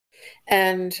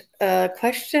And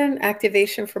question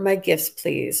activation for my gifts,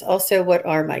 please. Also, what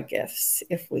are my gifts,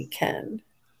 if we can?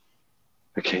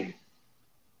 Okay.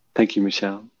 Thank you,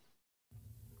 Michelle.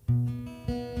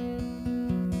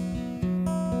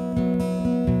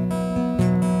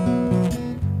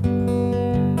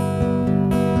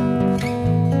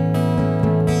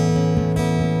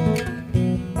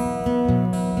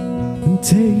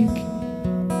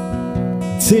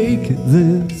 Take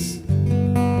this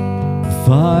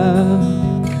fire,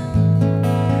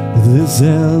 this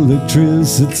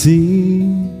electricity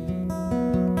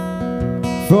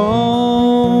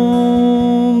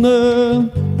from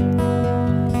the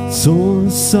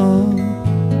source of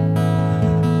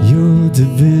your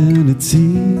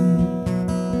divinity.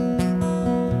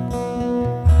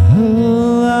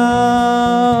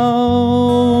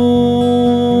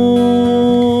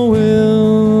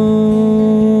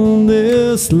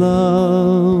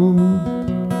 Love,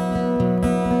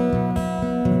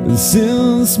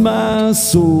 since my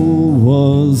soul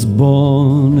was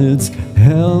born, it's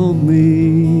helped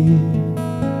me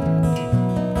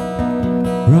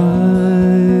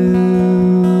rise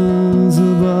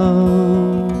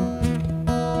above.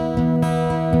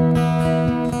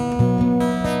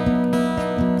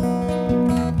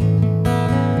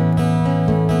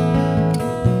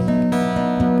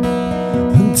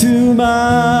 To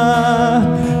my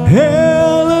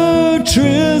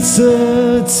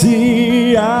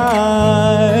electricity, I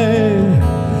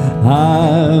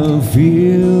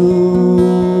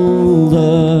feel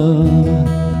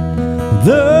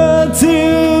the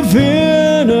divinity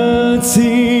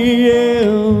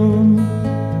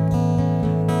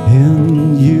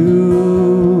in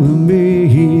you and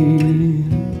me.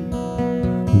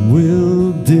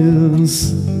 Will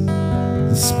this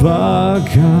spark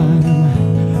I'm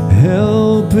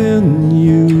helping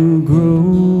you grow?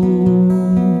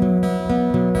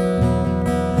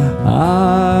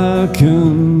 I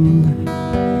can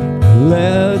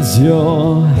let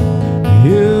your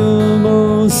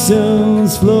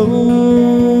emotions flow.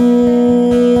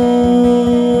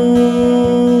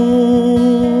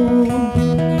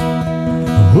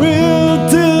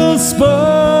 With this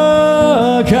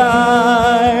spark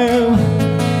I'm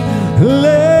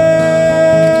letting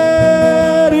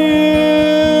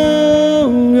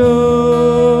go.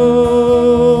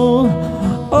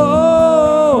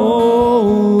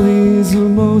 All these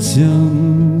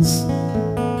emotions,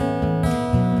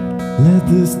 let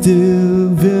this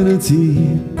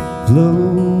divinity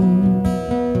flow.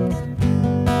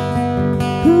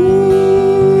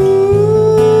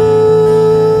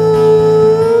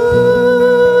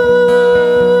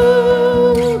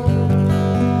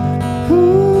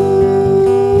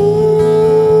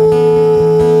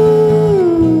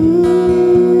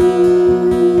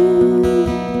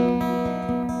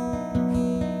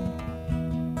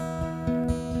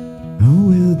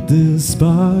 With this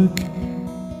spark,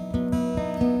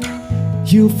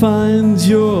 you find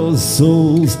your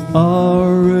soul's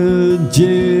origin.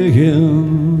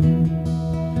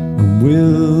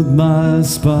 With my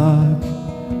spark,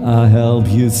 I help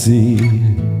you see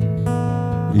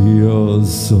your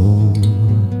soul,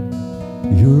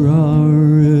 your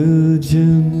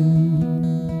origin.